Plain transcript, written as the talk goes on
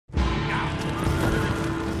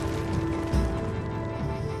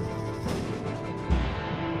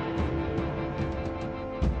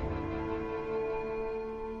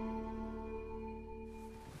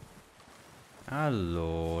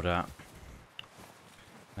Allora,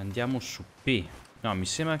 andiamo su P. No, mi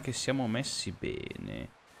sembra che siamo messi bene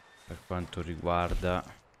per quanto riguarda...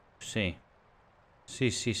 Sì,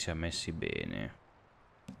 sì, siamo messi bene.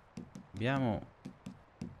 Abbiamo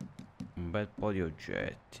un bel po' di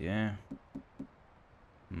oggetti,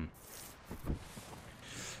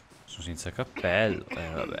 Sono senza cappello,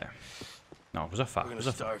 vabbè. No, cosa fa?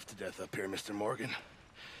 Cosa fa?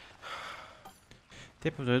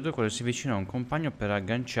 Tempo 2 quando si avvicina a un compagno per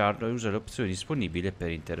agganciarlo e usa l'opzione disponibile per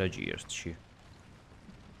interagirci.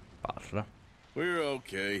 Parla. We're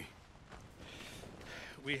okay.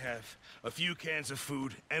 We have a few cans of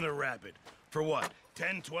food and a rabbit. For what,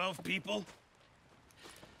 10, 12 people?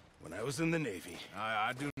 When I was in the Navy...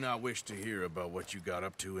 I do not wish to hear about what you got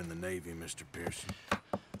up to in the Navy, Mr. Pearson.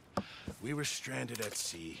 We were stranded at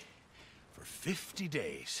sea for 50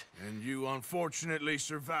 days. And you unfortunately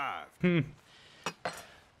survived.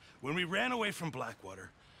 When we ran away from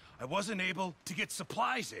Blackwater, I wasn't able to get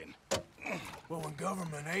supplies in. Well, when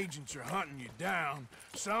government agents are hunting you down,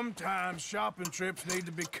 sometimes shopping trips need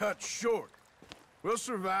to be cut short. We'll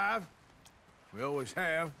survive. We always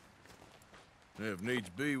have. If needs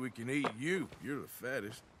be, we can eat you. You're the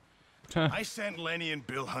fattest. I sent Lenny and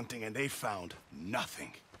Bill hunting, and they found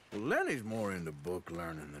nothing. Well, Lenny's more into book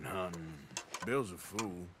learning than hunting. Bill's a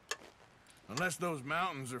fool. Unless those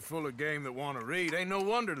mountains are full of game that want to read, ain't no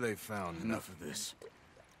wonder they found Enough of this.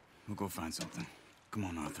 We'll go find something. Come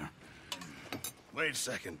on, Arthur. Wait a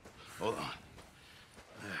second. Hold on.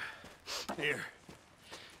 Here.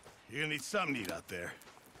 You're gonna need something to eat out there.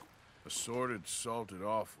 Assorted, salted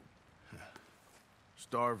offal.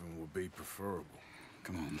 Starving would be preferable.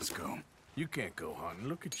 Come on, let's go. You can't go hunting.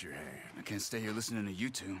 Look at your hand. I can't stay here listening to you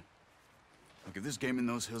two. Look, if there's game in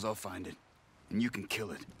those hills, I'll find it. And you can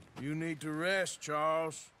kill it. You need to rest,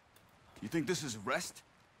 Charles. You think this is rest?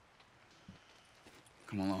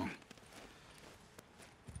 Come along.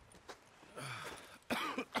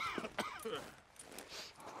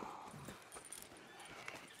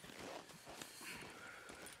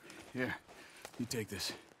 Here, you take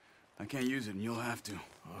this. I can't use it, and you'll have to.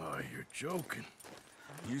 Oh, you're joking.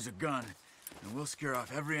 Use a gun, and we'll scare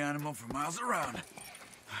off every animal for miles around.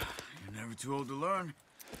 You're never too old to learn,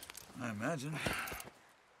 I imagine.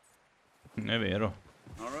 È vero.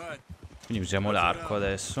 All right. Quindi usiamo l'arco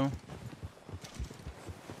adesso.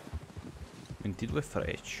 22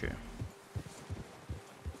 frecce.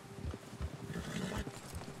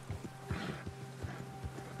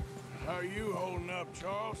 How are you holding up,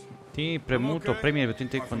 Charles? Ti premuto, premi le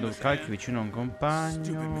potenti quando calchi vicino a un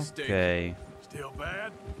compagno. Ok. Still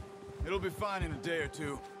bad? It'll be fine in a day or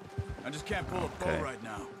two. I just can't pull a bow right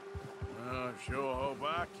now. I sure hope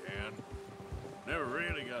I can. Never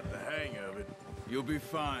really got the hang of it. You'll be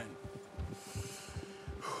fine.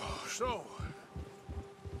 So,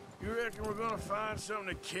 you reckon we're gonna find something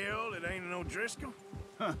to kill that ain't no Driscoll?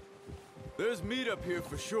 Huh. There's meat up here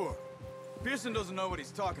for sure. Pearson doesn't know what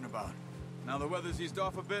he's talking about. Now the weather's eased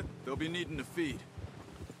off a bit, they'll be needing to feed.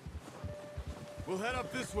 We'll head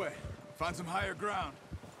up this way. Find some higher ground.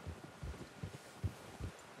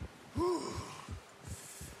 Whew.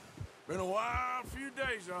 Been a wild few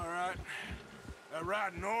days, all right. That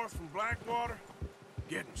ride north from Blackwater,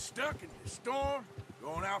 getting stuck in the storm,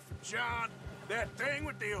 going out for John, that thing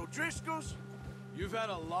with the O'Driscolls. You've had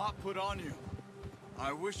a lot put on you.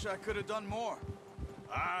 I wish I could have done more.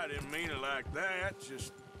 I didn't mean it like that,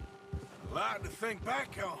 just a lot to think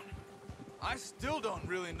back on. I still don't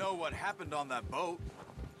really know what happened on that boat.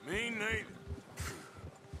 Me neither.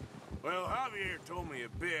 Well, Javier told me a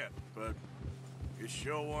bit, but it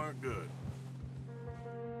sure weren't good.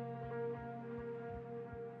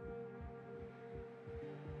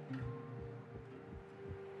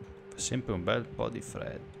 Fa sempre un bel po' di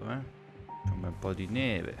freddo, C'è un bel po' di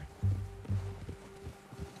neve.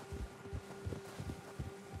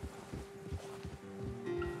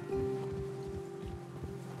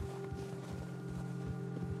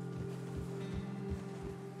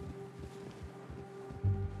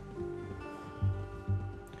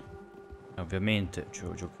 Ovviamente ce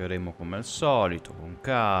lo giocheremo come al solito, con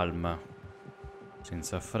calma,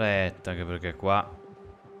 senza fretta, anche perché qua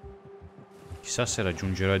chissà se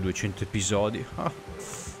raggiungerò i 200 episodi.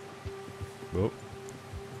 Boh.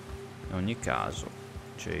 In ogni caso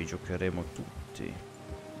ce li giocheremo tutti.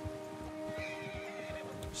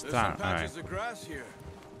 Strano,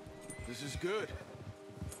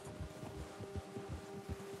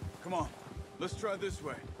 Come on, let's try this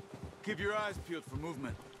way. Keep your eyes peeled for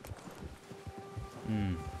movement.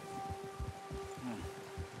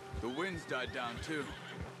 The wind's died down too.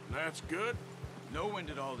 That's good. No wind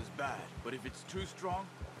at all is bad, but if it's too strong,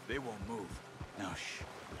 they won't move. Now shh.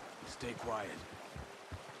 Stay quiet.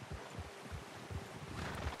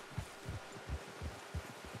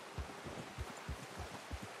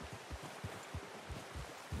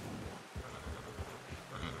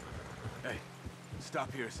 Hey,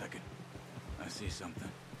 stop here a second. I see something.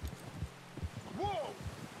 Whoa!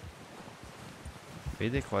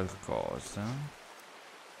 Vede qualcosa?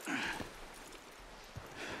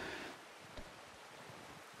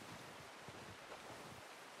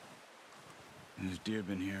 There's deer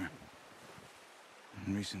been here.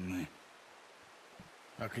 Recently.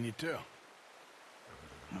 How can you tell?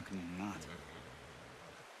 How can you not?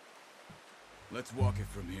 Let's walk it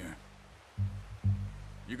from here.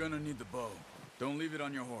 You're gonna need the bow. Don't leave it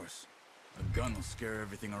on your horse. A gun will scare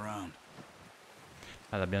everything around.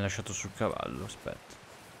 Ah, l'abbiamo lasciato sul cavallo, aspetta.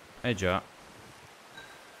 Eh già.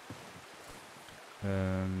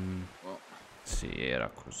 Sì, era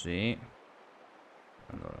così.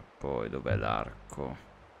 Allora, poi dov'è l'arco?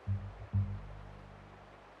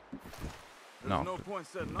 No,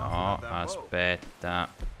 no,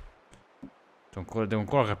 aspetta. Devo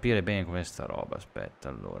ancora capire bene com'è sta roba. Aspetta,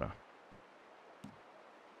 allora.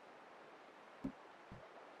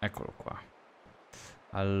 Eccolo qua.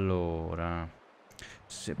 Allora,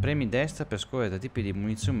 se premi destra per scoprire tipi di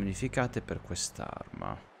munizioni modificate per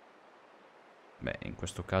quest'arma. Beh, in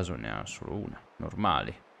questo caso ne ha solo una.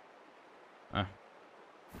 Normali.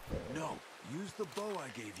 No, use the bow I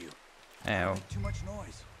gave you. Oh. Make too much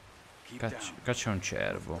noise. Keep down. Caccia un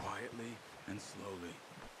cervo. Quietly and slowly.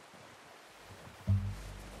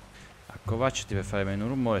 Accovacciati per fare meno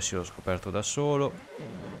rumore. Sì, l'ho scoperto da solo.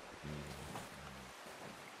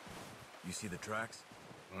 You see the tracks?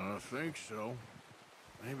 I think so.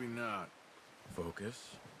 Maybe not.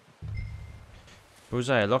 Focus. Puoi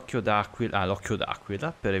usare l'occhio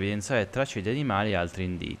d'aquila per evidenziare tracce di animali e altri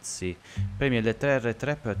indizi. Premi il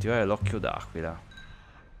R3 per attivare l'occhio d'aquila.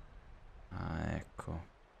 Ah, ecco.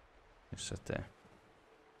 Pensa a te.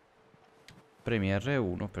 Premi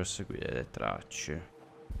R1 per seguire le tracce.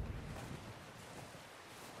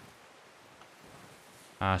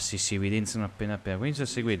 Ah, sì, si evidenziano appena appena. Quindi a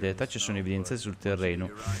seguire le tracce sono evidenziate sul terreno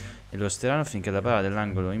e lo steranno finché la barra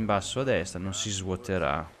dell'angolo in basso a destra non si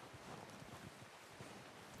svuoterà.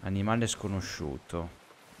 Animale sconosciuto.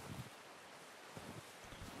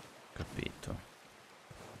 Capito.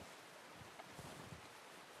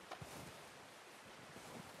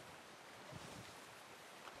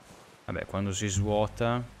 Vabbè, quando si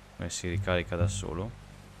svuota si ricarica da solo.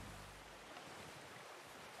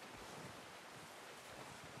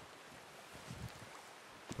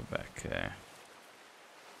 Dov'è che è?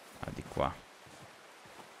 Ah, di qua.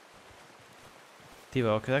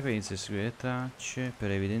 Attiva l'occhio d'acqua e inizia a seguire le tracce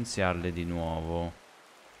per evidenziarle di nuovo.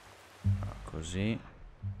 Ah, così.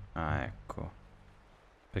 Ah, ecco.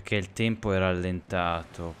 Perché il tempo è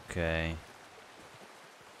rallentato, ok.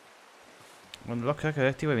 Quando l'occhio d'acqua è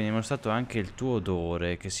attivo viene mostrato anche il tuo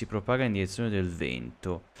odore che si propaga in direzione del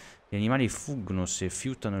vento. Gli animali fuggono se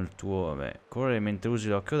fiutano il tuo... Vabbè, correre mentre usi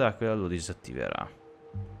l'occhio d'acqua lo disattiverà.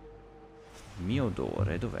 Il mio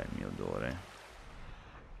odore, dov'è il mio odore?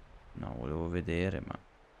 No, volevo vedere, ma...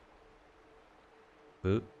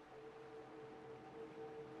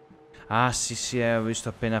 Ah, sì, sì, ho visto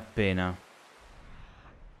appena appena.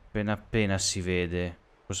 Appena appena si vede.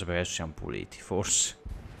 Forse perché adesso siamo puliti, forse.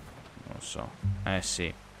 Non lo so.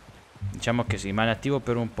 Sì. Diciamo che si rimane attivo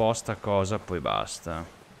per un po' sta cosa, poi basta.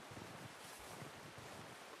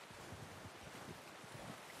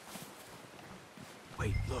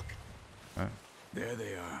 Wait, look. There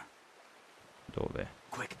they are. Dove?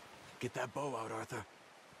 Quick, get that bow out, Arthur.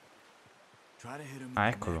 Try to hit him Ah,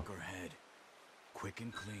 with the eccolo. neck or head. Quick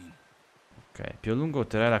and clean. Ok, più a lungo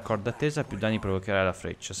otterrai la corda tesa, più danni provocherai la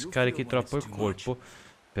freccia. Se carichi troppo il colpo,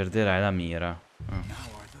 perderai la mira.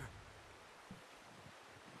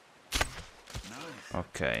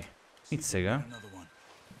 Ok. Izzega?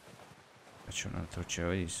 Faccio un altro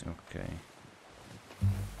cielo, ok.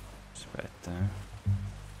 Aspetta,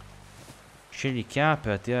 Scegli chiave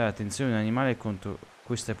per attirare l'attenzione di un animale contro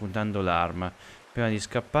cui stai puntando l'arma. Prima di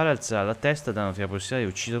scappare, alzare la testa, dandoti la possibilità di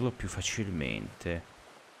ucciderlo più facilmente.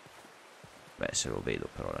 Beh, se lo vedo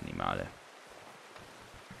però l'animale.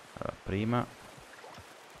 Allora, prima.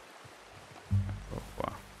 Eccolo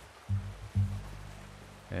qua.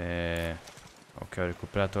 Ok, ho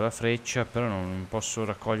recuperato la freccia, però non posso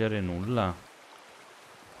raccogliere nulla.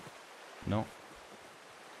 No.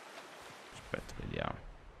 Aspetta, vediamo.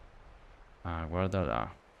 Ah, guarda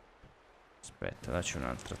là. Aspetta, là c'è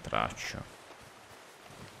un'altra traccia.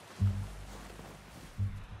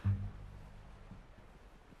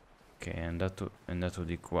 Ok, è andato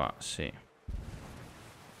di qua, sì.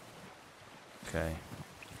 Ok.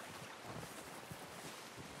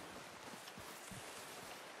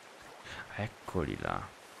 Eccoli là.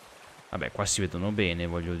 Vabbè, qua si vedono bene,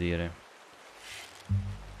 voglio dire.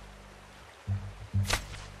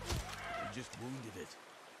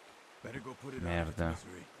 Merda.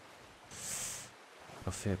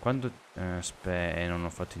 Quando... non ho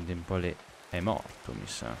fatto in tempo le... È morto, mi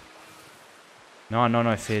sa. No, no,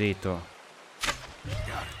 no, è ferito.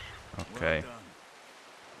 Ok.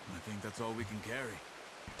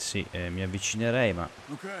 Sì, mi avvicinerei, ma...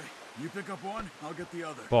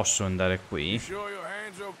 Posso andare qui? Sì,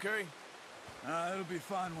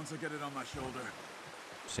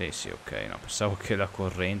 sì, ok. No, pensavo che la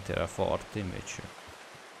corrente era forte, invece...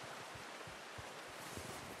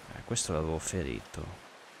 questo l'avevo ferito.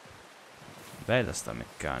 Bella sta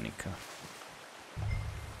meccanica.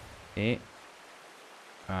 E...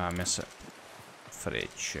 Ah, messa...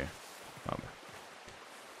 Frecce. Vabbè.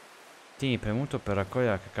 Tieni premuto per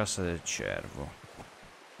raccogliere la carcassa del cervo.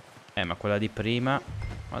 Ma quella di prima...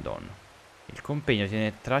 Madonna. Il compegno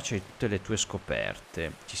tiene traccia di tutte le tue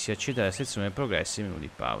scoperte. Ci si accede alla sezione progressi e menu di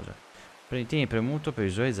pausa. Tieni premuto per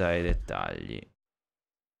visualizzare i dettagli.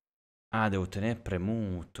 Ah, devo tenere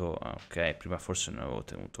premuto. Ah, ok, prima forse non avevo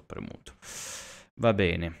tenuto premuto. Va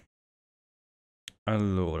bene.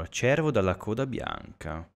 Allora, cervo dalla coda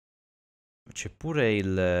bianca. C'è pure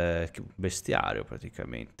il bestiario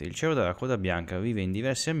praticamente. Il cervo dalla coda bianca vive in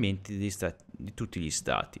diversi ambienti di tutti gli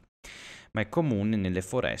stati, ma è comune nelle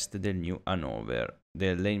foreste del New Hanover,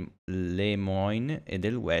 del Lemoyne e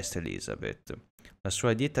del West Elizabeth. La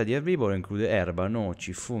sua dieta di erbivoro include erba,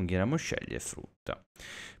 noci, funghi, ramoscelli e frutta.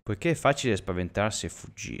 Poiché è facile spaventarsi e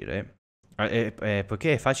fuggire,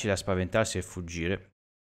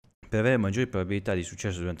 per avere maggiori probabilità di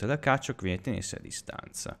successo durante la caccia conviene tenersi a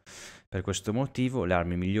distanza. Per questo motivo le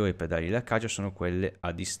armi migliori per dargli la caccia sono quelle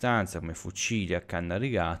a distanza, come fucili a canna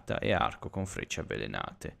rigata e arco con frecce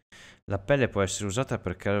avvelenate. La pelle può essere usata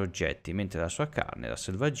per creare oggetti, mentre la sua carne, la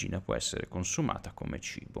selvaggina, può essere consumata come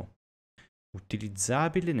cibo.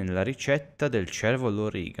 Utilizzabile nella ricetta del cervo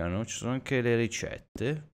all'origano. Ci sono anche le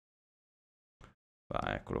ricette.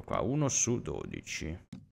 Eccolo qua, 1 su 12.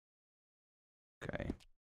 Ok.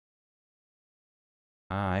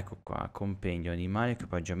 Ah, ecco qua, compendio, animali,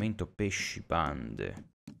 equipaggiamento, pesci,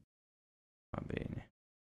 bande. Va bene.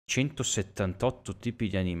 178 tipi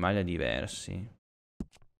di animali diversi.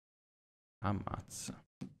 Ammazza.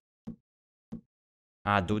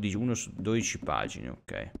 Ah, 12, 1 su 12 pagine,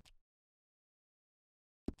 ok.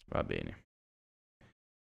 Va bene.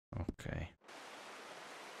 Ok.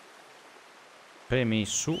 Premi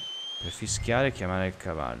su per fischiare e chiamare il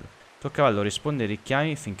cavallo. Il tuo cavallo risponde ai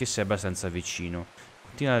richiami finché sei abbastanza vicino.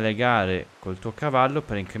 Continua a legare col tuo cavallo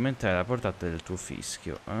per incrementare la portata del tuo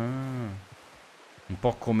fischio. Ah. Un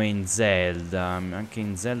po' come in Zelda. Anche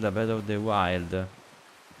in Zelda Breath of the Wild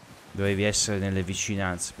dovevi essere nelle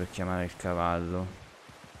vicinanze per chiamare il cavallo.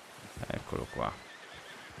 Eccolo qua.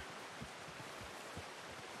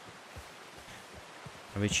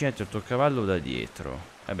 Avvicinati al tuo cavallo da dietro.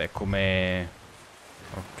 Beh, come...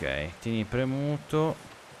 Ok, tieni premuto.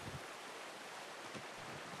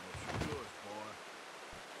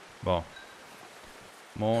 Boh.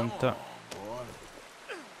 Monta.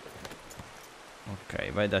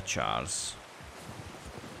 Ok, vai da Charles.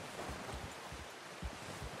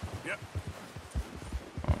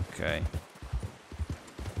 Ok.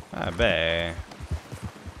 Beh.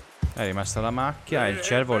 È rimasta la macchia e il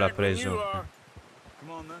cervo l'ha preso.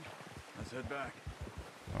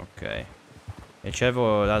 Ok. E il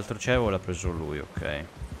cervo, l'altro cervo l'ha preso lui, ok.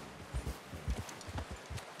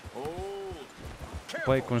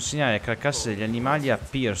 Puoi consegnare le carcasse degli animali a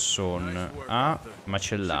Pearson, a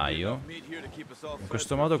macellaio. In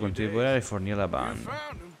questo modo contribuirai a rifornire la banda.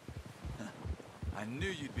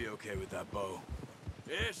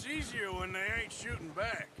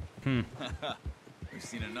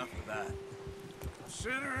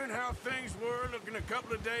 Considering how things were looking a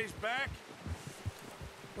couple of days back,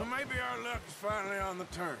 well, maybe our luck is finally on the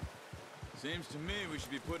turn. Seems to me we should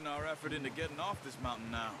be putting our effort into getting off this mountain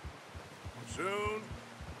now. Soon.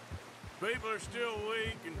 People are still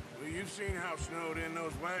weak, and well, you've seen how snowed in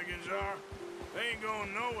those wagons are. They ain't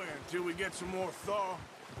going nowhere until we get some more thaw.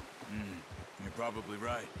 You're probably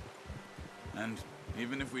right. And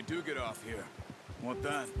even if we do get off here, what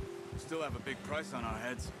then? We still have a big price on our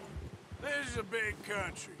heads. This is a big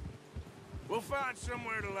country. We'll find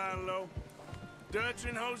somewhere to lie low. Dutch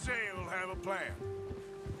and Hosea will have a plan.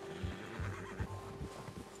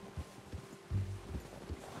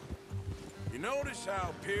 You notice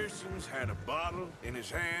how Pearson's had a bottle in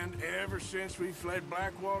his hand ever since we fled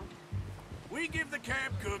Blackwater? We give the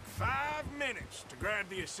camp cook 5 minutes to grab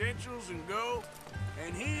the essentials and go,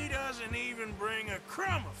 and he doesn't even bring a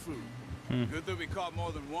crumb of food. Good that we caught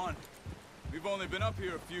more than one. We've only been up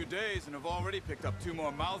here a few days and have already picked up 2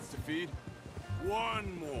 more mouths to feed.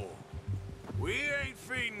 One more. We ain't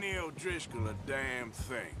feeding the O'Driscoll a damn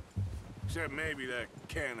thing. Except maybe that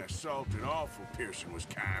can of salted offal Pearson was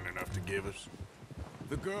kind enough to give us.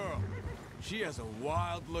 The girl, she has a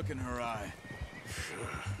wild look in her eye.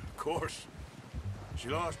 Of course. She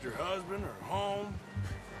lost her husband, her home,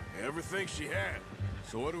 everything she had.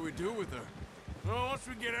 So what do we do with her? Well, once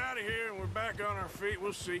we get out of here and we're back on our feet,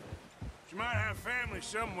 we'll see. She might have family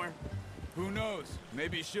somewhere. Who knows?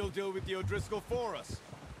 Maybe she'll deal with the O'Driscoll for us.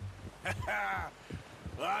 Well,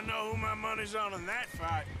 I know who my money's on in that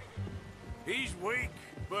fight. He's weak,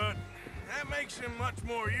 but that makes him much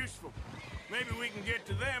more useful. Maybe we can get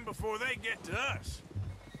to them before they get to us.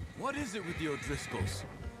 What is it with the O'Driscolls?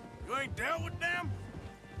 You ain't dealt with them?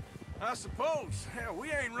 I suppose. Hell,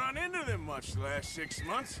 we ain't run into them much the last 6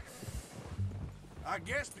 months. I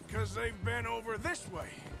guess because they've been over this way.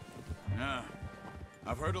 Yeah.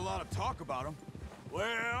 I've heard a lot of talk about them.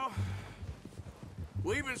 Well,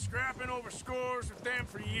 we've been scrapping over scores with them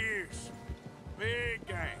for years. Big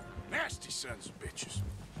gang. Nasty sons of bitches.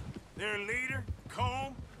 Their leader,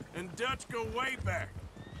 Combe, and Dutch go way back.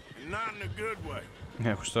 And not in a good way.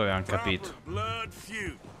 Questo avevamo capito. Proper blood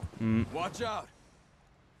feud. Watch out!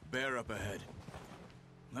 Bear up ahead.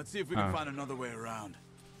 Let's see if we can find another way around.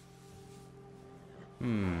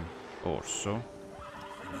 Orso.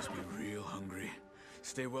 You must be real hungry.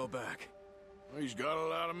 Stay well back. He's got a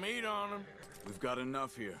lot of meat on him. We've got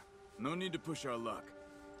enough here. No need to push our luck.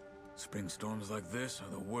 Spring storms like this are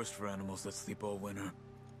the worst for animals that sleep all winter.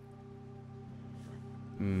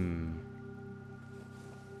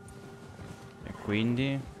 E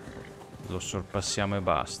quindi lo sorpassiamo e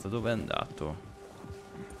basta. Dove è andato?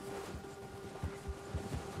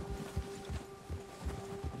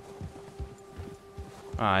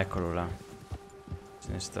 Ah, eccolo là.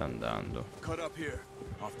 Se ne sta andando. Cut up here,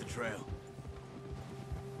 off the trail.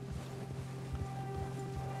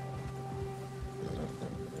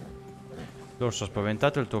 L'orso ha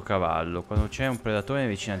spaventato il tuo cavallo. Quando c'è un predatore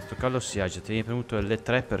vicino al tuo cavallo si agita. Tieni premuto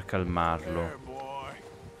L3 per calmarlo.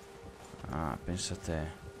 Ah, pensa a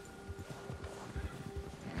te.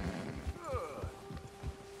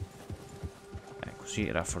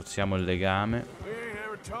 Così rafforziamo il legame. We ain't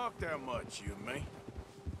ever talked that much, you and me.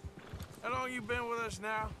 How long you been with us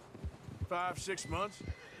now? 5, 6 months?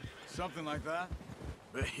 Something like that?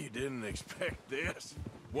 Bet you didn't expect this.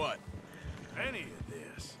 What? Any of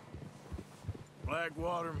this.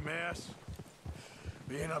 Blackwater mess.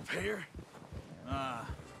 Being up here?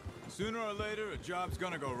 Sooner or later, a job's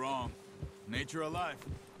gonna go wrong. Nature of life.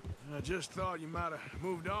 I just thought you might have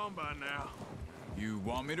moved on by now. You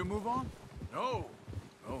want me to move on? No.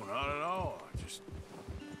 No, not at all.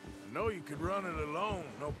 I know you could run it alone,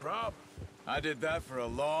 no problem. I did that for a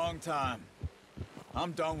long time.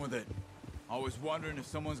 I'm done with it. Always wondering if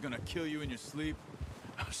someone's gonna kill you in your sleep.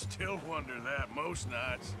 I still wonder that most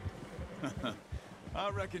nights. I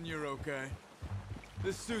reckon you're okay.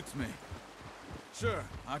 This suits me. Sure,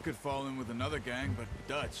 I could fall in with another gang, but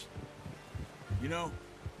Dutch... You know,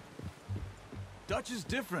 Dutch is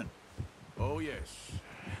different. Oh, yes.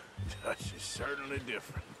 Dutch is certainly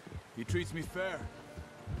different. He treats me fair.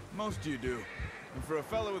 Most of you do. And for a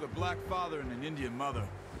fellow with a black father and an Indian mother,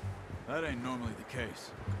 that ain't normally the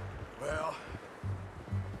case. Well,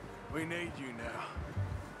 we need you now.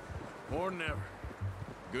 More than ever.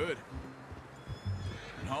 Good.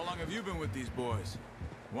 And how long have you been with these boys?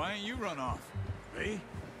 Why ain't you run off? Me?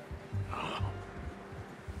 Oh,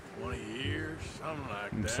 20 years, something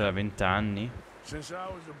like Mi that. sa 20 anni. Since I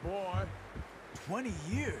was a boy. 20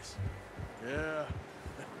 years? Yeah.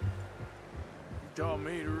 He taught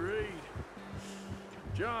me to read.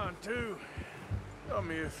 John, too. Taught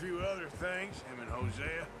me a few other things, him and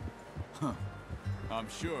Hosea. Huh. I'm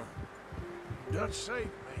sure. Dutch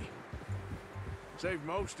saved me. Saved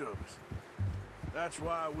most of us. That's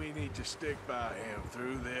why we need to stick by him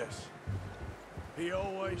through this. He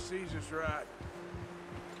always sees us right.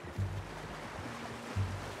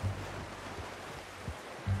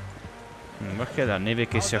 Perché la neve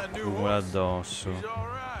che si accumula addosso? He's all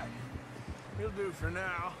right. He'll do for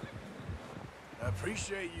now. I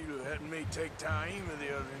appreciate you letting me take Taima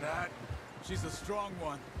the other night. She's a strong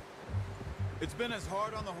one. It's been as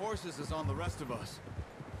hard on the horses as on the rest of us.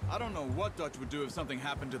 I don't know what Dutch would do if something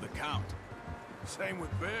happened to the Count. Same with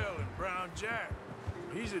Bill and Brown Jack.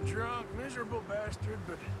 He's a drunk, miserable bastard,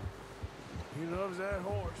 but he loves that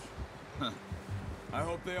horse. I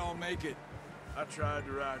hope they all make it. I tried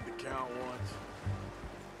to ride the Count once.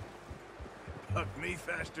 Bucked me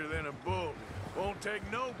faster than a bull. Won't take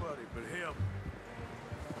nobody but him.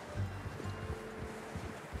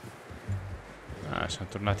 Ah, siamo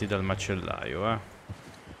tornati dal macellaio, eh.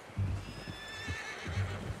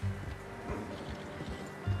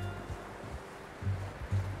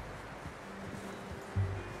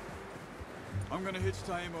 I'm gonna hitch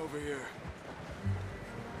tie him over here.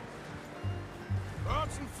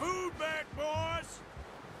 Brought some food back, boys.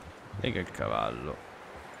 Lega il cavallo.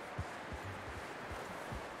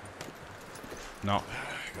 No.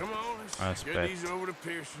 Come on, let's get these Aspetta. over to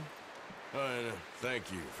Pearson. And thank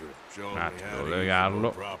you for showing Un me attimo, how devo to use the legarlo.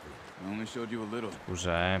 boat properly. I only showed you a little.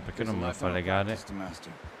 Scusa, perché non me lo fa There's a lot more legare? practice to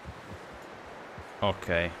master.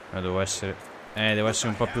 Ok, devo essere... devo essere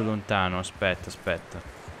un po' più lontano. Aspetta, aspetta.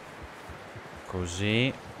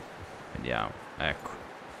 Così. Vediamo, ecco.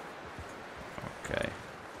 Ok.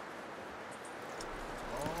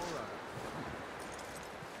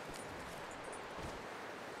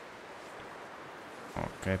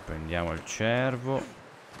 Ok, prendiamo il cervo.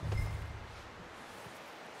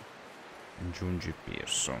 Giungi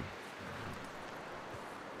Pearson.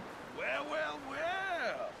 Well, well,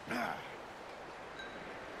 well.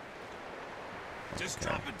 Just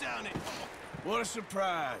drop it down here. What a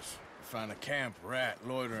surprise. Find a camp rat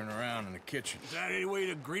loitering around in the kitchen. Is that any way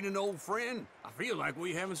to greet an old friend? I feel like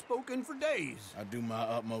we haven't spoken for days. I do my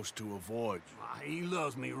utmost to avoid you. Ah, he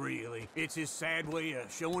loves me, really. It's his sad way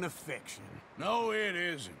of showing affection. No, it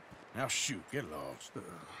isn't. Now shoot, get lost.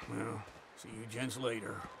 Well, see you gents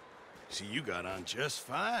later. See, you got on just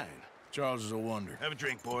fine. Charles is a wonder. Have a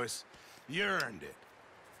drink, boys. You earned it.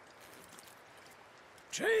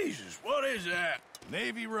 Jesus, what is that?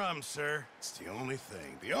 Navy rum, sir. It's the only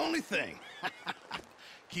thing. The only thing.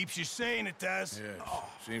 Keeps you sane, it does. Yes,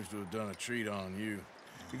 seems to have done a treat on you.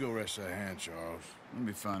 You go rest that hand, Charles. I'll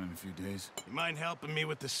be fine in a few days. You mind helping me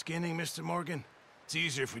with the skinning, Mr. Morgan? It's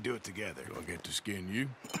easier if we do it together. Do I get to skin you?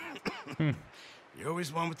 You're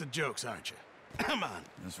always one with the jokes, aren't you? Come on.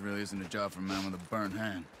 This really isn't a job for a man with a burnt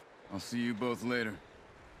hand. I'll see you both later.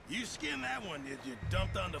 You skinned that one you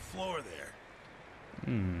dumped on the floor there.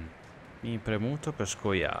 Mi premuto per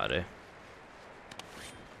scoiare.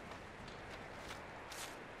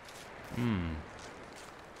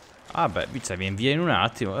 Ah beh, pizza viene via in un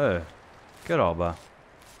attimo. Che roba.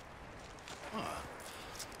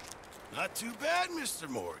 Not too bad, Mr.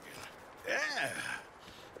 Morgan. Yeah.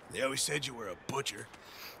 They always said you were a butcher.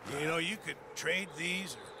 You know, you could trade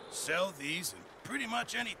these or sell these in pretty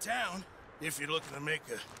much any town. If you're looking to make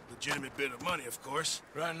a legitimate bit of money, of course.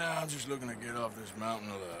 Right now, I'm just looking to get off this mountain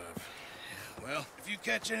alive. Well, if you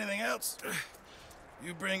catch anything else,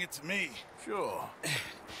 you bring it to me. Sure.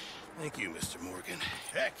 Thank you, Mr. Morgan.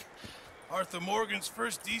 Heck, Arthur Morgan's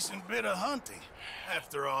first decent bit of hunting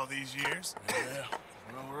after all these years. Yeah.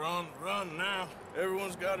 Well, we're on the run now.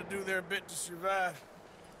 Everyone's got to do their bit to survive.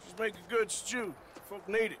 Just make a good stew. Folk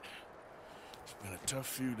need it. It's been a tough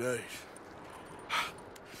few days.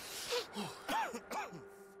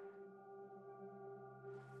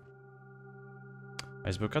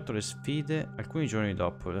 Hai sbloccato le sfide alcuni giorni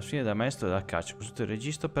dopo. La sfida da maestro della caccia. Consulta il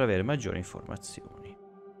registro per avere maggiori informazioni.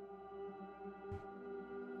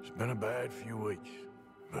 It's been a bad few weeks,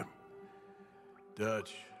 but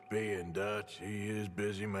Dutch being Dutch, he is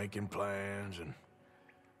busy making plans, and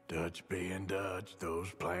Dutch being Dutch,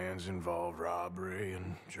 those plans involve robbery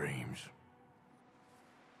and dreams.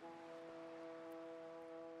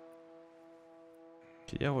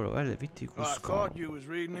 Che diavolo è I thought you was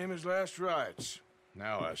reading him his last rites.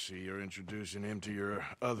 Now I see you're introducing him to your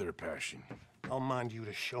other passion. I'll mind you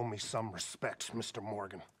to show me some respect, Mr.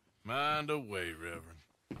 Morgan. Mind away, Reverend.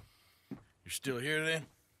 You're still here, then?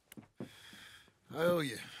 I owe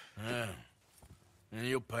you. Yeah. And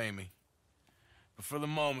you'll pay me. But for the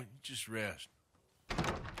moment, just rest.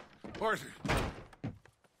 Arthur,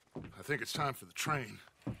 I think it's time for the train.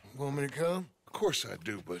 Want me to come? Of course I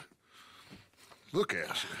do, but look at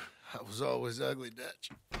you. I was always ugly, Dutch.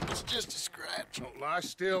 It's just a scratch. Don't lie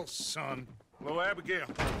still, son. Hello, Abigail.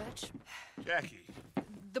 Dutch, Jackie.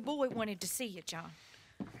 the boy wanted to see you, John.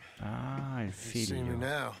 Ah, il See me figlio.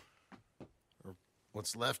 now. Or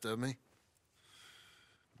what's left of me.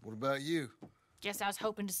 What about you? Guess I was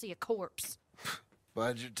hoping to see a corpse.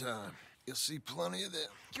 Bide your time. You'll see plenty of them.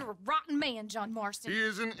 You're a rotten man, John Marston. He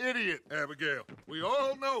is an idiot, Abigail. We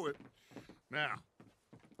all know it. Now,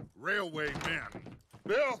 railway men.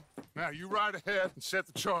 Bill, now you ride ahead and set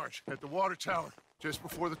the charge at the water tower just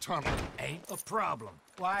before the tunnel. Ain't a problem.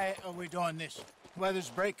 Why are we doing this? Weather's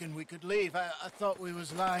breaking. We could leave. I thought we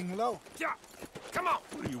was lying low. Yeah. Come on!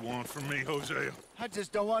 What do you want from me, Hosea? I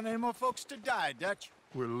just don't want any more folks to die, Dutch.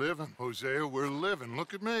 We're living, Hosea, we're living.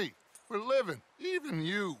 Look at me. We're living. Even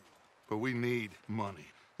you. But we need money.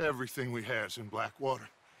 Everything we has in Blackwater.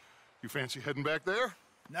 You fancy heading back there?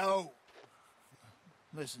 No.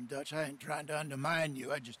 Listen, Dutch, I ain't trying to undermine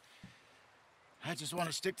you. I just want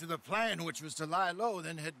to stick to the plan, which was to lie low,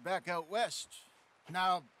 then head back out west.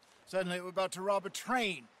 Now, suddenly we're about to rob a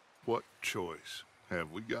train. What choice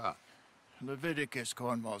have we got? Leviticus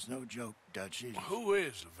Cornwall's no joke, Dutch. Who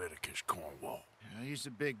is Leviticus Cornwall? He's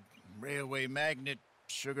a big railway magnate,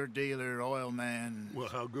 sugar dealer, oil man. Well,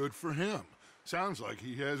 how good for him. Sounds like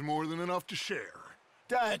he has more than enough to share.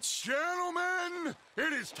 Dutch! Gentlemen,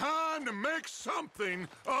 it is time to make something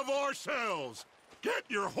of ourselves. Get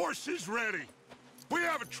your horses ready. We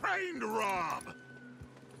have a train to rob.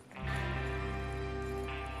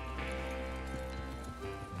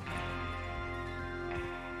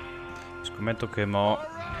 Scommetto che mo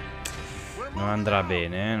non andrà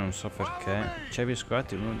bene, non so perché. Cevi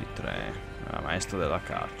scolati uno di 3. Maestro della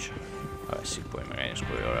caccia. Vabbè sì, poi magari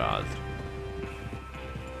scoprire l'altro.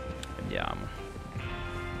 Vediamo.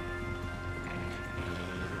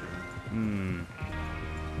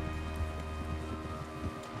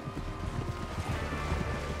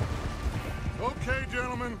 Okay,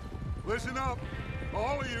 gentlemen, listen up,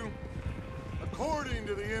 all of you. According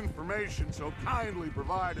to the information so kindly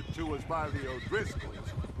provided to us by the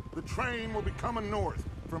O'Driscolls, the train will be coming north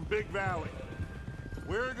from Big Valley.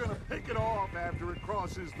 We're gonna pick it off after it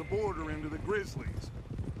crosses the border into the Grizzlies.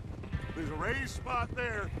 There's a raised spot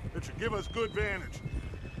there that should give us good vantage.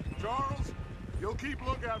 Charles, you'll keep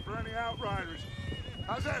lookout for any outriders.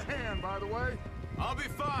 How's that hand, by the way? I'll be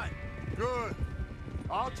fine. Good.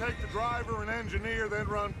 I'll take the driver and engineer, then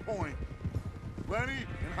run point. Lenny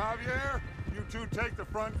and Javier, you two take the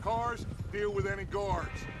front cars, deal with any guards.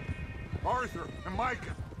 Arthur and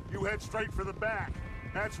Micah, you head straight for the back.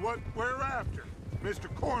 That's what we're after.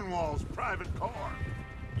 Mr. Cornwall's private car.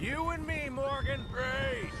 You and me, Morgan.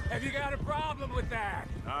 Great. Have you got a problem with that?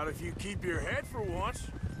 Not if you keep your head for once.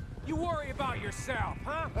 You worry about yourself,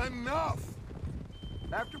 huh? Enough!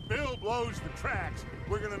 After Bill blows the tracks,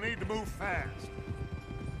 we're gonna need to move fast.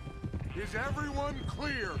 Is everyone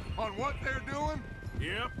clear on what they're doing?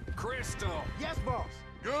 Yep. Crystal. Yes, boss.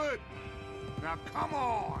 Good. Now come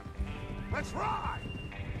on. Let's ride.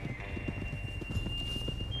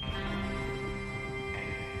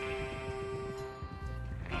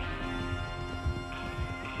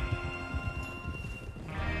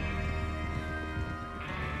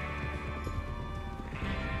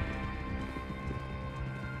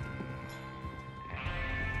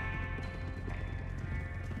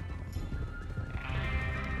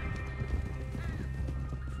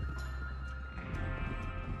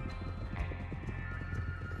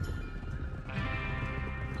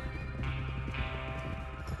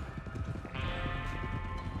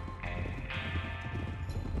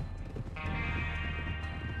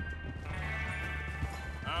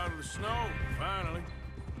 Out of the snow, finally.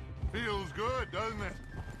 Feels good, doesn't it?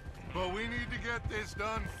 But we need to get this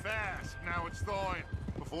done fast. Now it's thawing,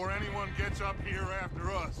 before anyone gets up here after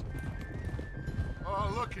us.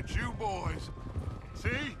 Oh, look at you boys.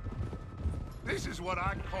 See? This is what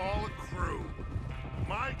I call a crew.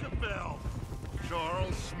 Micah Bell,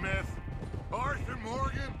 Charles Smith, Arthur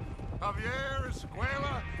Morgan, Javier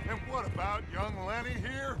Escuela, and what about young Lenny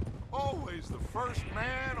here? Always the first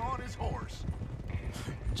man on his horse.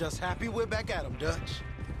 Just happy we're back at 'em, Dutch.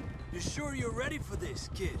 You sure you're ready for this,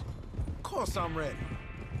 kid? Of course I'm ready.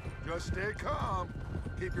 Just stay calm.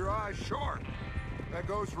 Keep your eyes sharp. That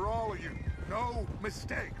goes for all of you. No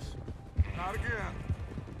mistakes. Not again.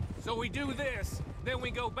 So we do this, then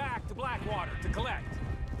we go back to Blackwater to collect.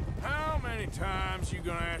 How many times you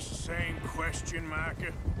gonna ask the same question,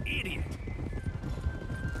 Micah? Idiot.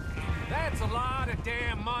 That's a lot of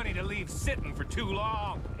damn money to leave sitting for too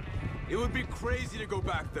long. It would be crazy to go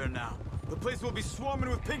back there now. The place will be swarming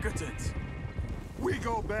with Pinkertons. We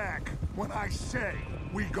go back when I say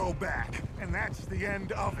we go back, and that's the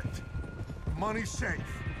end of it. The money's safe.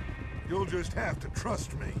 You'll just have to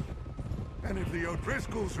trust me. And if the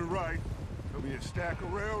O'Driscolls are right, there'll be a stack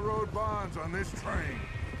of railroad bonds on this train.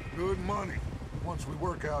 Good money, once we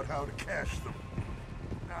work out how to cash them.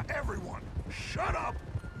 Now everyone, shut up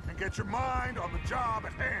and get your mind on the job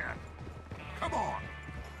at hand. Come on.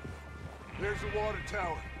 There's the water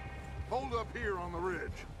tower. Hold up here on the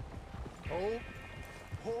ridge. Hold.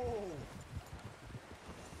 Hold.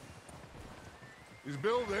 Is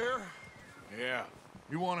Bill there? Yeah.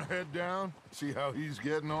 You want to head down, see how he's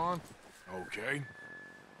getting on? Okay.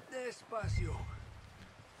 Despacio.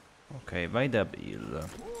 Ok, vai da Bill.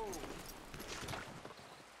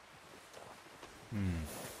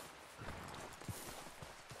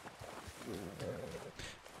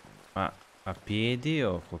 Ma a piedi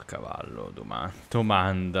o col cavallo?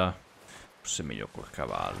 Domanda. Forse è meglio col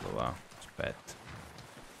cavallo, va. Aspetta.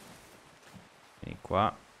 Vieni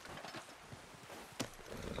qua.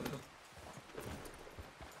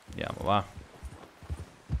 Andiamo, va.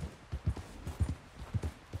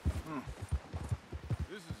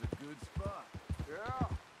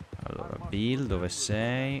 Allora, Bill, dove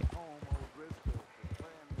sei?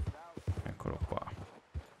 Eccolo qua.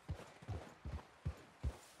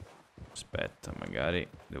 Aspetta, magari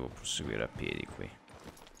devo proseguire a piedi qui.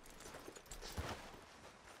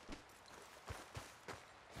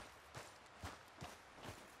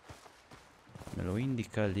 Me lo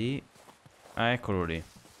indica lì. Ah, eccolo lì.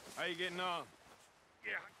 How you getting on?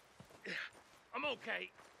 Yeah, I'm okay.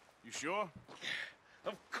 You sure?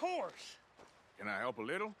 Of course. Can I help a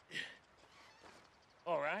little?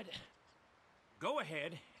 All right. Go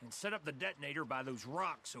ahead and set up the detonator by those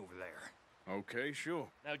rocks over there. Okay,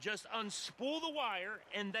 sure. Now just unspool the wire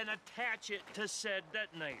and then attach it to said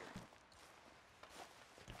detonator.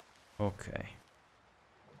 Ok.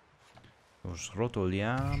 Lo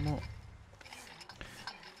srotoliamo.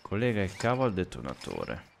 Collega il cavo al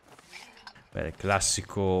detonatore. Beh, il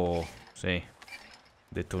classico, sì,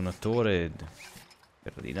 detonatore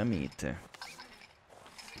per dinamite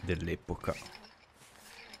dell'epoca.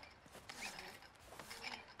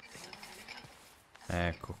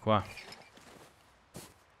 Ecco qua.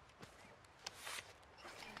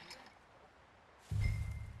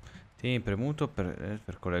 Tieni premuto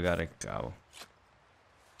per collegare il cavo.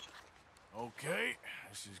 Okay,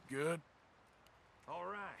 this is good. All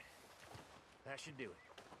right. That should do it.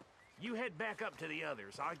 You head back up to the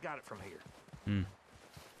others. I got it from here.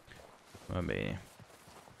 Va bene.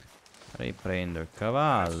 Riprendo il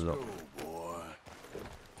cavallo. Oh boy.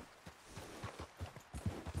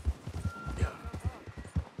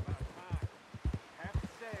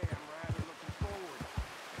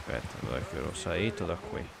 Aspetta, dov'è che ero salito? Da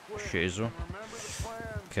qui. Sceso.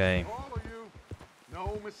 Ok.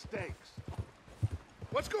 No mistakes.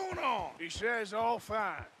 What's going on? He says all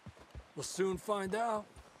fine. We'll soon find out.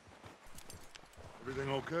 Everything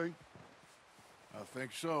okay? I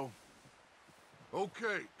think so.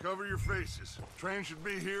 Okay, cover your faces. Train should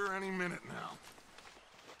be here any minute now.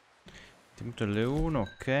 Tenuto L1,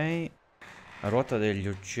 ok. La ruota degli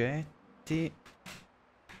oggetti.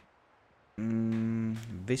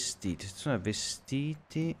 Vestiti. Sezione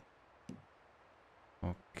vestiti.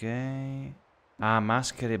 Ok. Ah,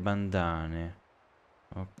 maschere e bandane.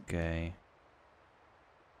 Ok.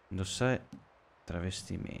 Indossare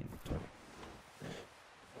travestimento.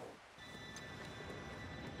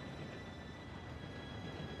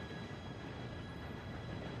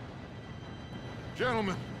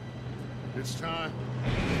 Gentlemen, it's time.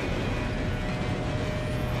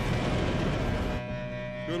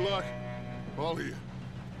 Good luck, all of you.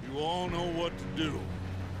 You all know what to do.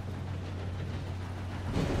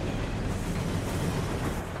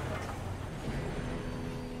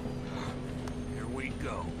 Here we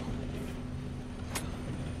go.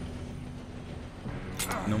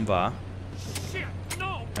 Non va? Shit,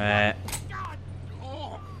 no!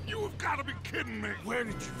 Oh, you have got to be kidding me. Where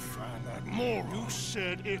did you find that moron? You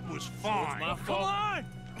said it was fine. My fault. Come on!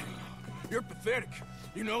 You're pathetic.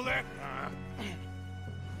 You know that?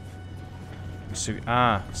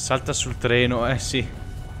 Ah, salta sul treno, sì.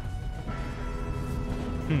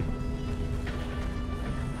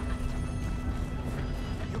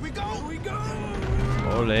 Here we go! Here we go!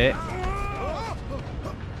 Olè.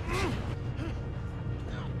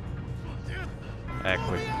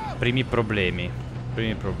 Ecco, i primi problemi.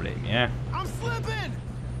 I'm slipping!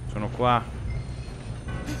 Sono qua.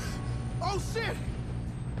 Oh shit!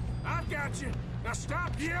 I got you. Now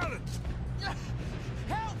stop yelling.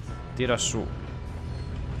 Help! Tira su.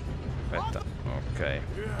 Aspetta, ok. Yeah,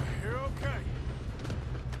 you're okay.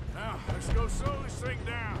 Now, let's go slow this thing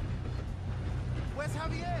down. Where's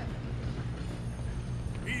Javier?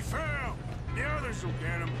 He fell. The others will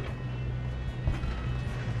get him.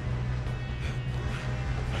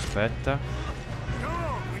 Aspetta. Come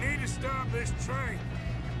on, we need to stop this train.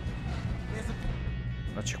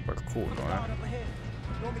 Là c'è qualcuno,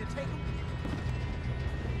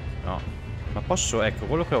 No. Ma posso, ecco,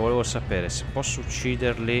 quello che volevo sapere, se posso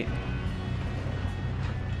ucciderli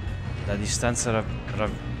da distanza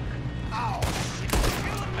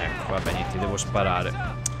Ecco, vabbè, niente, devo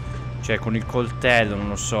sparare. Cioè, con il coltello, non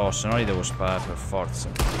lo so, se no li devo sparare per forza.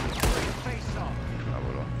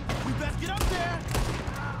 Cavolo.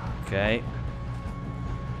 Ok.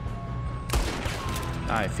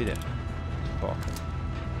 Dai, fide. Poco.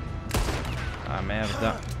 Ah,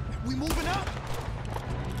 merda.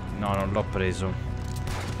 No, non l'ho preso.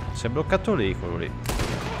 Si è bloccato lì, quello lì.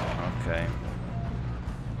 Ok.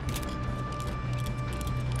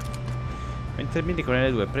 Mentre miri con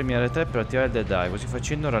L2, premi R3 per attivare il dead eye, così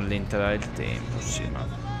facendo rallenterai il tempo. Sì, ma...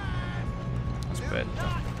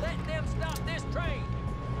 Aspetta.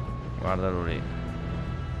 Guardalo lì.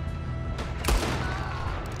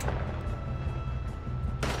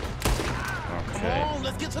 Ok.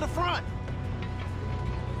 Let's get to the front.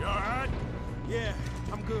 You all right? Yeah,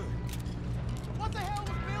 I'm good. What the hell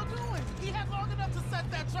was Bill doing? He had long enough to set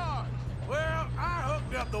that charge. Well, I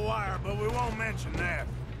hooked up the wire, but we won't mention that.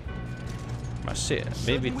 Ma sì,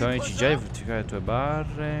 bevi tonici già e fortificare le tue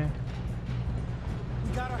barre.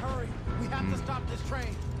 We gotta hurry. We have to stop this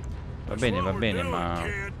train. Va bene, ma...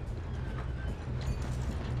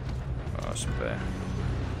 Aspetta.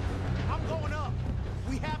 I'm going up.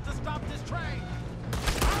 We have to stop this train.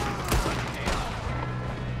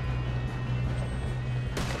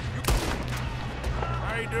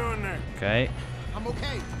 How you doing there? Ok. I'm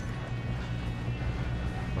okay.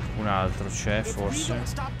 Qualcun altro c'è, If we forse. don't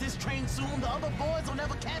stop this train soon, the other boys will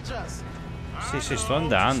never catch us. Sì, sto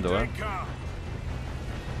andando,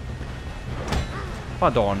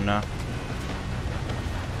 Madonna.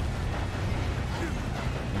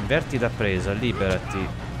 Inverti da presa, liberati.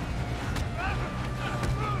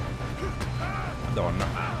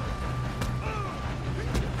 Madonna.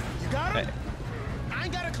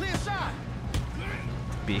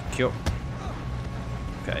 Picchio.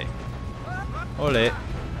 Ok. Olè.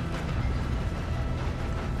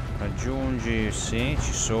 Raggiungi, sì,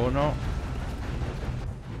 ci sono.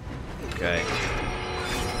 Ok.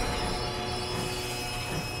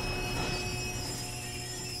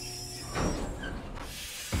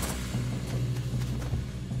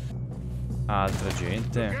 Altra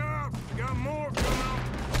gente.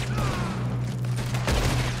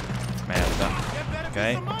 Merda.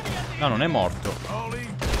 Ok. No, non è morto.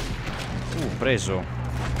 Preso.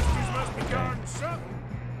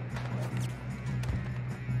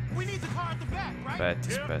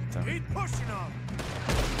 Aspetta.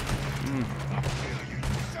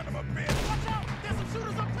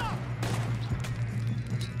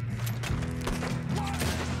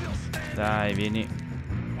 Dai, vieni.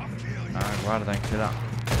 Ah, guarda anche là.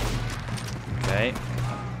 Ok.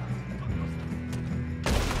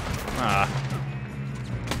 Ah.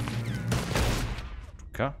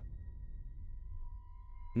 Porca.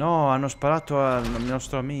 No, hanno sparato al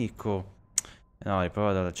nostro amico. No,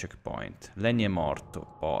 riprova dal checkpoint. Lenny è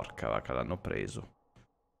morto. Porca vacca, l'hanno preso.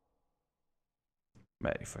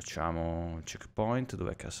 Beh, rifacciamo il checkpoint.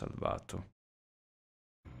 Dov'è che ha salvato?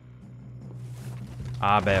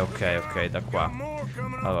 Ah, beh, ok, da qua.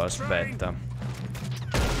 Allora, aspetta.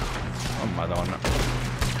 Oh, madonna.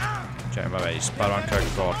 Cioè, vabbè, gli sparo anche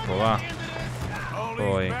al corpo, va.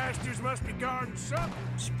 Poi.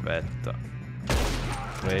 Aspetta.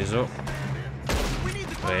 Preso.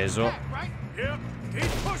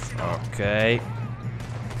 Ok.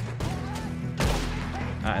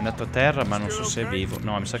 Ah, è andato a terra, ma non so se è vivo.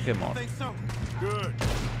 No, mi sa che è morto.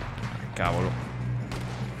 Cavolo.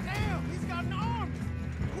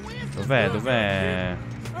 Dov'è?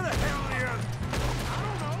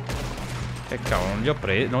 Che cavolo,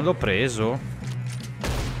 non l'ho preso?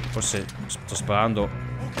 Forse sto sparando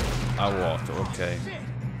a vuoto, ok.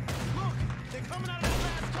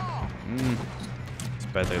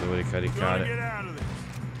 Aspetta che devo ricaricare.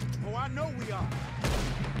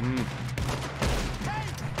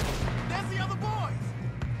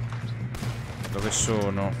 Dove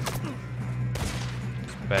sono?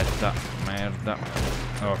 Aspetta, merda.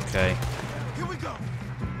 Ok.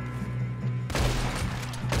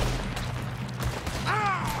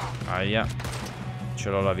 Aia. Ce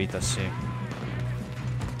l'ho la vita, sì.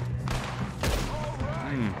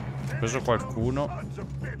 Ho preso qualcuno.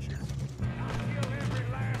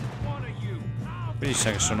 Quindi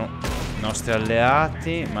sa che sono i nostri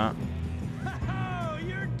alleati, ma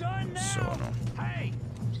sono.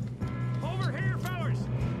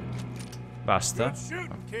 Basta?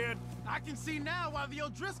 I can see now why the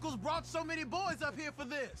O'Driscolls brought so many boys up here for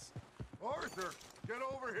this. Arthur, get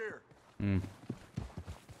over here.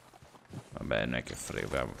 Vabbè, non è che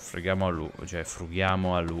freghiamo a lui, cioè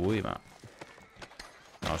frughiamo a lui, ma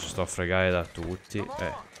no, si sto a fregare da tutti. Un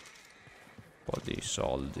po' di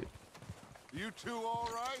soldi. You two all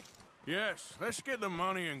right? Yes, let's get the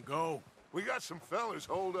money and go. We got some fellas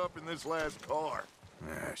holed up in this last car.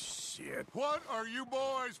 Ah, shit. What are you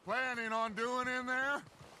boys planning on doing in there?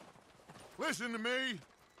 Listen to me.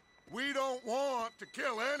 We don't want to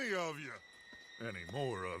kill any of you. Any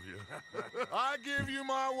more of you. I give you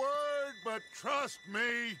my word, but trust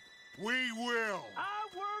me, we will. I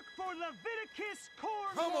work for Leviticus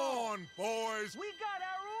Corps. Come on, boys. We got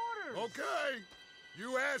our orders. Okay,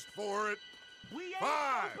 you asked for it. We ain't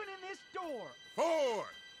 5, opening this door. 4,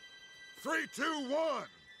 3, 2, 1.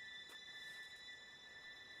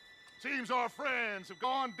 Seems our friends have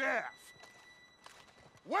gone deaf.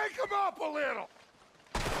 Wake them up a little.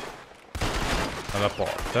 Alla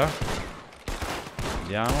porta.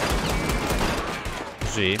 Vediamo.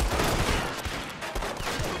 Così.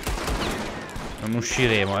 Non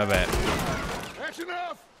usciremo, vabbè. That's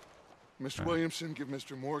enough. Mr. Williamson, give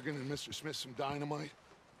Mr. Morgan and Mr. Smith some dynamite.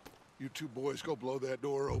 You two boys go blow that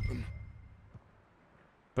door open.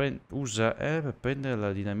 Usa E per prendere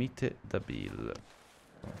la dinamite da Bill.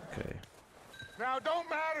 Ok. Now, don't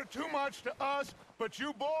matter too much to us, but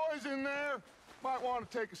you boys in there might want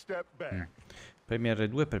to take a step back. Premi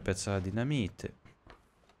R2 per piazzare la dinamite.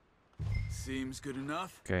 Seems good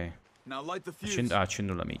enough. Ok. Now light the fuse.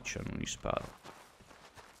 Accendo la miccia, non gli sparo.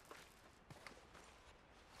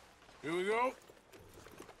 Here we go.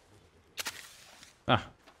 Ah,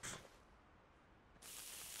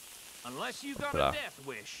 Unless you got Bra. a death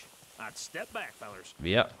wish, I'd step back, fellers.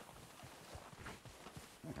 via.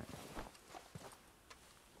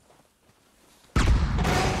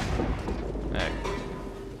 Ecco.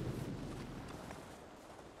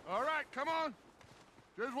 All right, come on.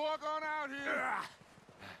 Just walk on out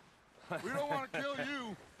here. We don't want to kill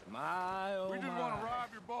you. My, oh We just want to rob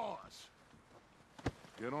your boss.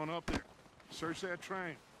 Get on up there. Search that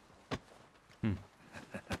train.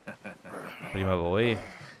 Prima voi.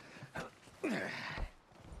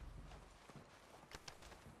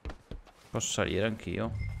 Posso salire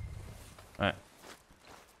anch'io?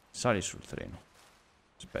 Sali sul treno.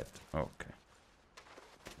 Aspetta, ok.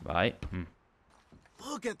 Vai.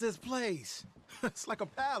 Look at this place. It's like a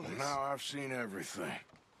palace. Now I've seen everything.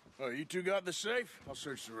 Oh, you two got the safe? I'll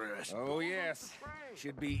search the rest. Oh, yes.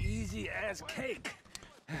 Should be easy as cake.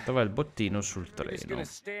 Dov'è il bottino sul Just treno? gonna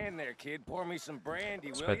stand there, kid. Pour me some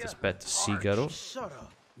brandy, will ya? Aspetta, sigaro. Shut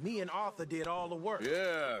up. Me and Arthur did all the work.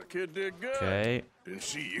 Yeah, kid did good. Ok. Didn't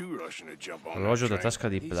see you rushing to jump on Orologio da that train. tasca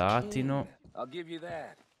di platino. I'll give you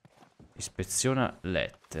that. Ispeziona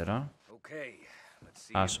lettera. Okay, let's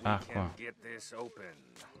see Ah, if we qua. can get this open.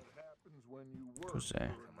 Cos'è?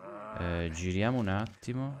 Giriamo un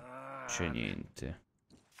attimo. C'è niente.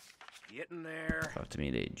 Getting there. Fatemi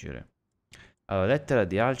leggere. Allora, lettera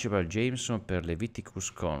di Archibald Jameson per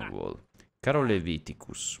Leviticus Cornwall. Caro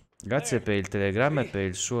Leviticus, grazie per il telegramma e per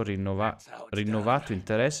il suo rinnovato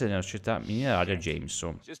interesse nella società mineraria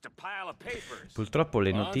Jameson. Just a pile of papers. Purtroppo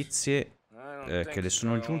le notizie che le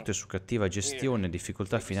sono giunte su cattiva gestione e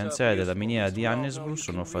difficoltà finanziarie della miniera di Annesburg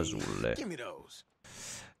sono fasulle. Give me those.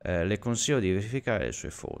 Le consiglio di verificare le sue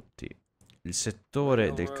fonti. Il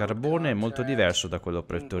settore del carbone è molto diverso da quello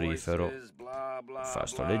petrolifero.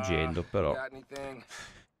 Sto leggendo, però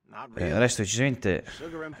resto decisamente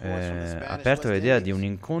aperto all'idea di un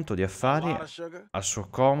incontro di affari a suo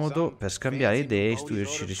comodo per scambiare idee e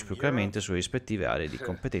istruirci reciprocamente sulle rispettive aree di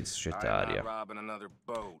competenza societaria.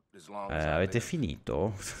 Avete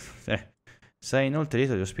finito? Sarei inoltre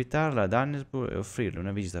lieto di ospitarla ad Annesburg e offrirle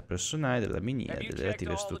una visita personale della miniera e delle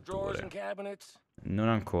relative strutture. Non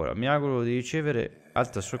ancora. Mi auguro di ricevere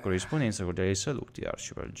altra sua corrispondenza. Cordiali saluti,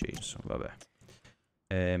 Archibald Jameson.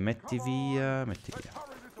 Vabbè. Metti via.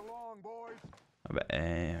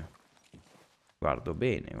 Vabbè. Guardo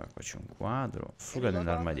bene. Guarda, qua c'è un quadro. Fuga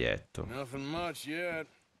nell'armadietto. Nothing much yet.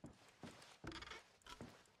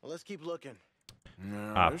 Well, let's keep looking.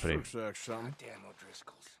 No, this Apri. looks like something. Damn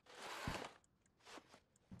O'Driscolls.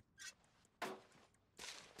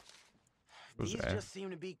 These Cos'è? just seem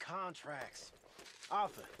to be contracts.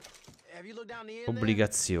 Arthur, have you looked down the end there?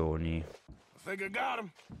 Obbligazioni. I think I got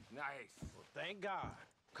him. Nice. Well, thank God.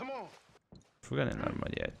 Come on. Fuga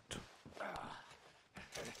nell'armadietto.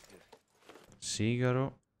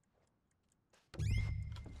 Sigaro.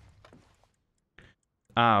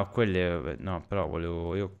 Ah, quelle. No, però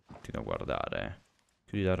volevo. Io continuo a guardare.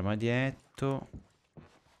 Chiudi l'armadietto.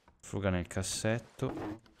 Fuga nel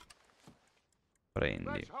cassetto.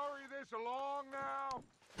 Prendi.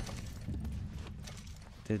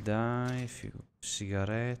 Te dai.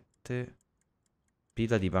 Sigarette.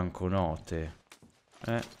 Pila di banconote.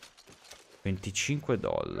 25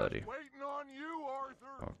 dollari.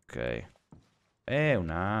 Ok. Un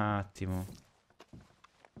attimo.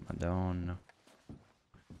 Madonna.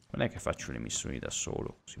 Non è che faccio le missioni da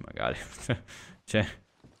solo. Sì, magari. Cioè,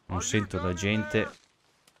 non sento la gente.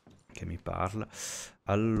 che mi parla.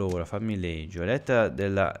 Allora, fammi leggere. Lettera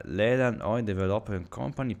della Leland Oil Development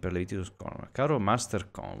Company per le vite di Cornwall. Caro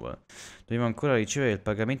Master Cornwall, dobbiamo ancora ricevere il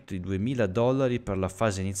pagamento di $2000 per la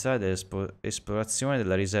fase iniziale dell'esplorazione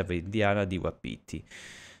della riserva indiana di Wapiti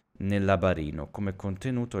nell'Abarino, come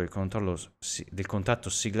contenuto del contratto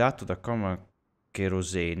siglato da Cornwall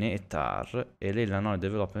Cherosene e TAR e l'Illinois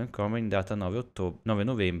Development Company in data 9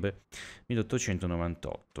 novembre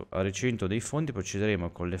 1898. Al ricevimento dei fondi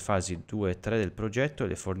procederemo con le fasi 2 e 3 del progetto e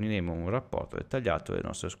le forniremo un rapporto dettagliato delle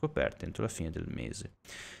nostre scoperte entro la fine del mese.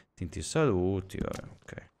 Tinti saluti, vabbè,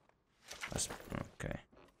 ok. Ok.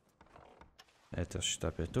 Lettera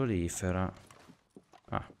società petrolifera.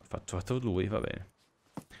 Ah, ha fatto lui, va bene.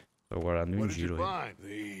 Sto guardando in giro.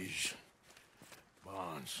 These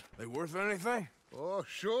bonds. They worth anything? Oh,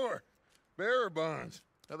 sure. Bearer bonds.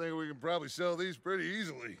 I think we can probably sell these pretty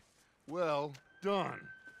easily. Well done.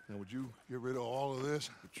 Now, would you get rid of all of this?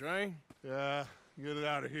 The train? Yeah, get it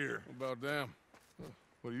out of here. What about them?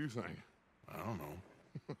 What do you think? I don't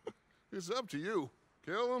know. It's up to you.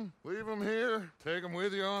 Kill them, leave them here, take them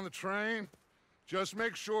with you on the train. Just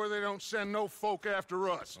make sure they don't send no folk after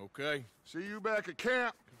us. Okay. See you back at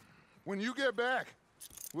camp. When you get back,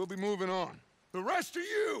 we'll be moving on. The rest of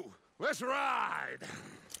you, let's ride!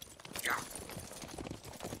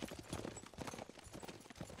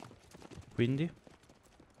 Quindi?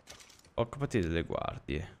 Occupati delle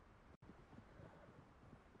guardie.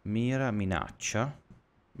 Mira, minaccia.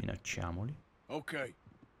 Minacciamoli. Okay.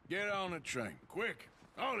 Get on the train. Quick.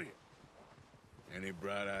 All of you. Any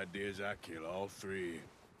bright ideas, I kill all three of you.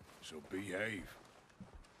 So behave.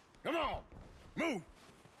 Come on! Move!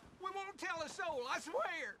 We won't tell a soul, I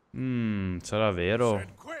swear. Sarà vero?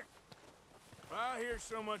 Said quick! If I hear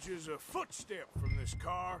so much as a footstep from this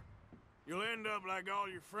car, you'll end up like all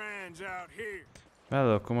your friends out here. La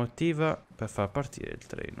locomotiva per far partire il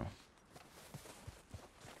treno.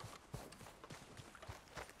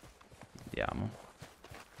 Vediamo.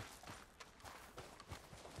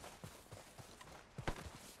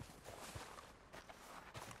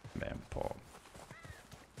 Beh, un po'.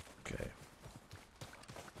 Ok.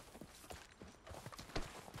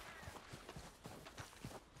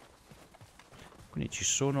 Quindi ci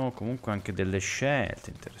sono comunque anche delle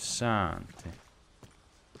scelte interessanti.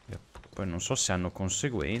 Poi non so se hanno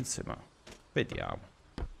conseguenze, ma vediamo.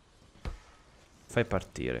 Fai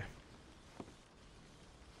partire.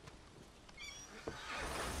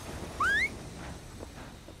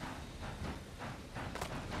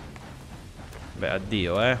 Beh,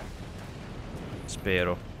 addio,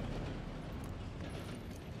 spero.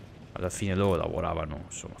 Alla fine loro lavoravano,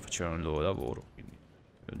 insomma, facevano il loro lavoro, quindi,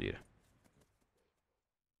 devo dire.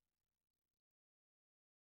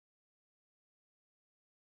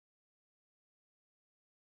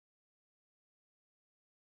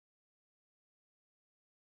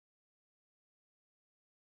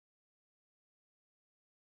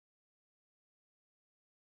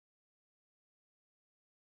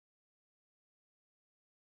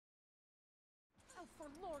 Oh, for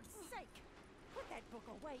Lord's sake, put that book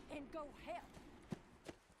away and go help.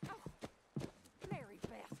 Oh, Mary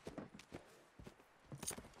Beth.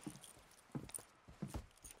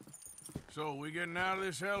 So, we getting out of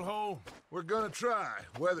this hellhole? We're gonna try.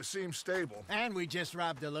 Weather seems stable. And we just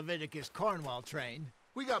robbed the Leviticus Cornwall train.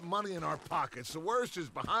 We got money in our pockets. The worst is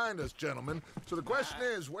behind us, gentlemen. So the question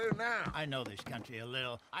is, where now? I know this country a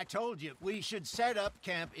little. I told you, we should set up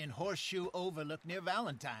camp in Horseshoe Overlook near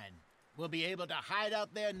Valentine. We'll be able to hide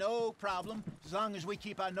out there no problem, as long as we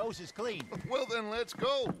keep our noses clean. Well, then let's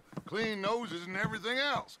go. Clean noses and everything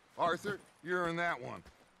else. Arthur, you're in that one.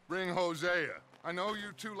 Bring Hosea. I know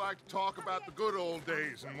you two like to talk about the good old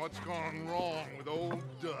days and what's gone wrong with old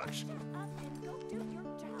Dutch. Up and go do your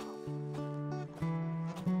job.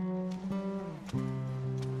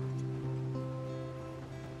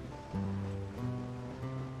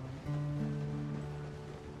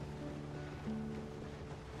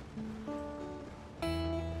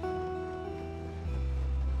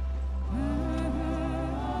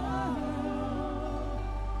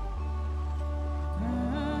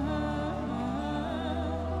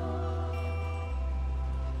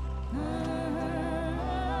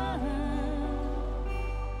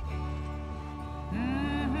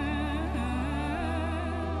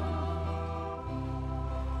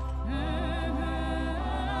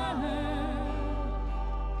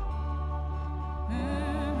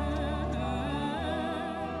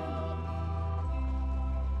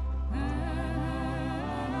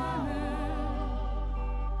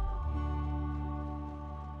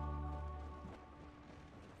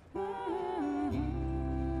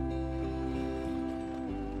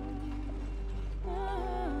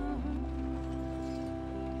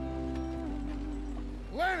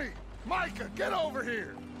 Micah, get over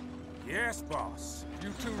here! Yes, boss.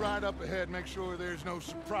 You two ride up ahead, make sure there's no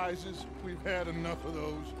surprises. We've had enough of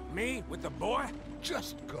those. Me with the boy?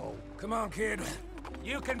 Just go. Come on, kid.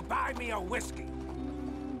 You can buy me a whiskey.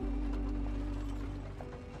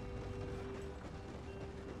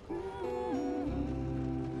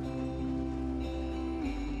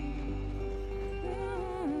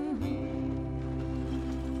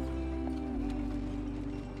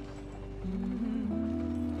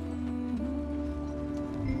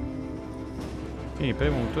 Quindi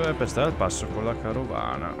premuto è per stare al passo con la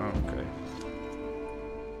carovana. Ah, ok.